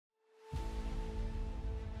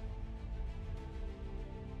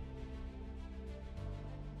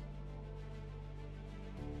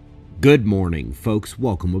Good morning, folks.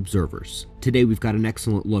 Welcome, observers. Today we've got an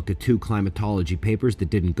excellent look at two climatology papers that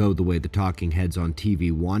didn't go the way the talking heads on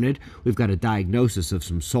TV wanted. We've got a diagnosis of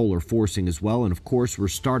some solar forcing as well, and of course we're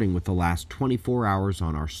starting with the last 24 hours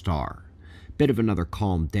on our star. Bit of another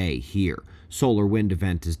calm day here. Solar wind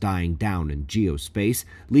event is dying down in geospace,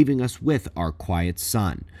 leaving us with our quiet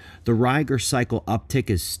sun. The Ryger cycle uptick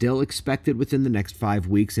is still expected within the next 5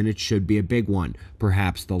 weeks, and it should be a big one,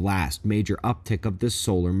 perhaps the last major uptick of this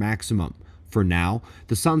solar maximum. For now,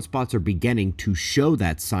 the sunspots are beginning to show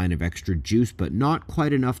that sign of extra juice, but not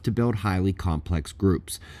quite enough to build highly complex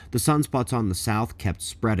groups. The sunspots on the south kept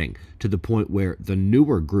spreading, to the point where the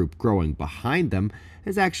newer group growing behind them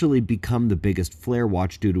has actually become the biggest flare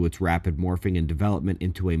watch due to its rapid morphing and development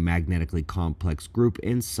into a magnetically complex group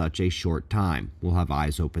in such a short time. We'll have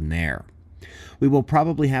eyes open there. We will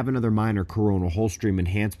probably have another minor coronal hole stream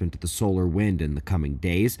enhancement to the solar wind in the coming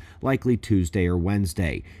days, likely Tuesday or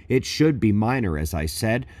Wednesday. It should be minor, as I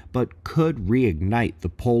said, but could reignite the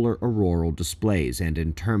polar auroral displays, and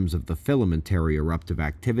in terms of the filamentary eruptive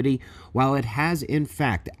activity, while it has in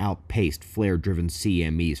fact outpaced flare-driven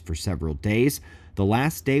CMEs for several days, the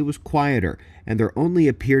last day was quieter, and there only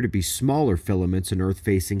appear to be smaller filaments in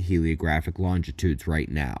Earth-facing heliographic longitudes right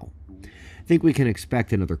now. I think we can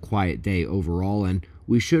expect another quiet day overall, and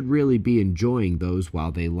we should really be enjoying those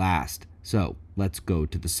while they last. So, let's go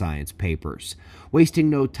to the science papers. Wasting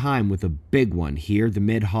no time with a big one here, the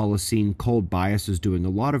mid-Holocene cold bias is doing a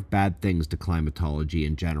lot of bad things to climatology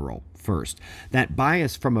in general. First, that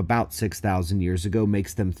bias from about 6,000 years ago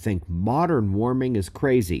makes them think modern warming is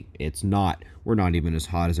crazy. It's not. We're not even as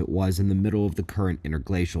hot as it was in the middle of the current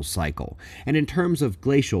interglacial cycle. And in terms of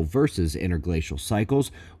glacial versus interglacial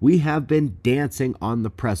cycles, we have been dancing on the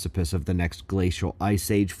precipice of the next glacial ice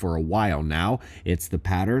age for a while now. It's the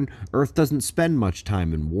pattern. Earth doesn't spend much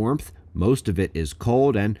time in warmth. Most of it is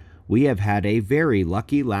cold, and we have had a very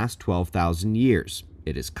lucky last 12,000 years.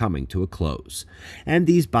 It is coming to a close. And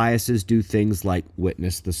these biases do things like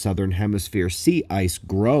witness the southern hemisphere sea ice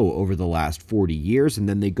grow over the last 40 years, and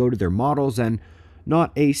then they go to their models, and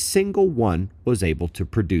not a single one was able to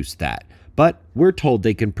produce that. But we're told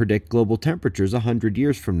they can predict global temperatures 100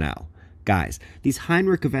 years from now. Guys, these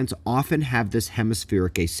Heinrich events often have this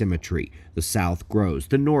hemispheric asymmetry. The south grows,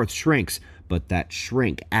 the north shrinks, but that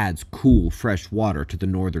shrink adds cool, fresh water to the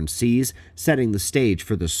northern seas, setting the stage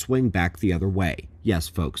for the swing back the other way. Yes,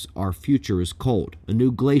 folks, our future is cold. A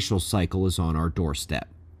new glacial cycle is on our doorstep.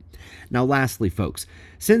 Now lastly, folks,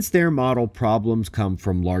 since their model problems come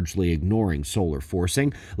from largely ignoring solar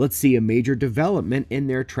forcing, let's see a major development in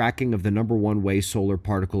their tracking of the #1 way solar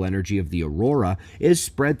particle energy of the aurora is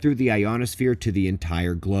spread through the ionosphere to the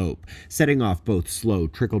entire globe, setting off both slow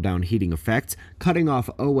trickle-down heating effects, cutting off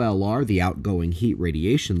OLR, the outgoing heat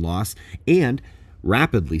radiation loss, and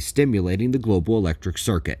rapidly stimulating the global electric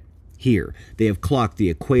circuit. Here, they have clocked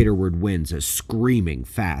the equatorward winds as screaming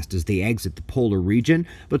fast as they exit the polar region,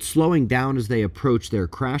 but slowing down as they approach their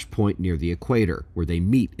crash point near the equator, where they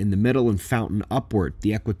meet in the middle and fountain upward,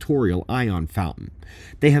 the equatorial ion fountain.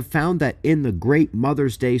 They have found that in the Great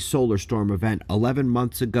Mother's Day solar storm event 11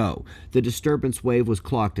 months ago, the disturbance wave was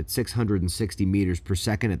clocked at 660 meters per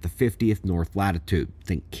second at the 50th north latitude,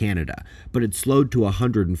 think Canada, but it slowed to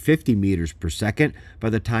 150 meters per second by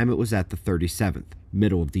the time it was at the 37th.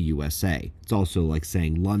 Middle of the USA. It's also like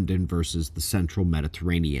saying London versus the central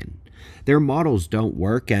Mediterranean. Their models don't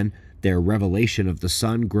work, and their revelation of the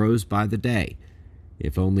sun grows by the day.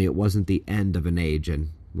 If only it wasn't the end of an age,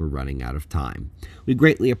 and we're running out of time. We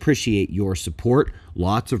greatly appreciate your support.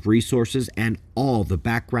 Lots of resources and all the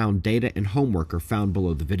background data and homework are found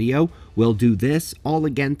below the video. We'll do this all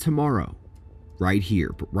again tomorrow, right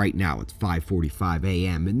here, but right now it's 5:45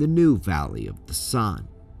 a.m. in the new Valley of the Sun.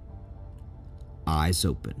 Eyes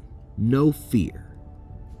open, no fear.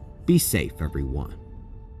 Be safe, everyone.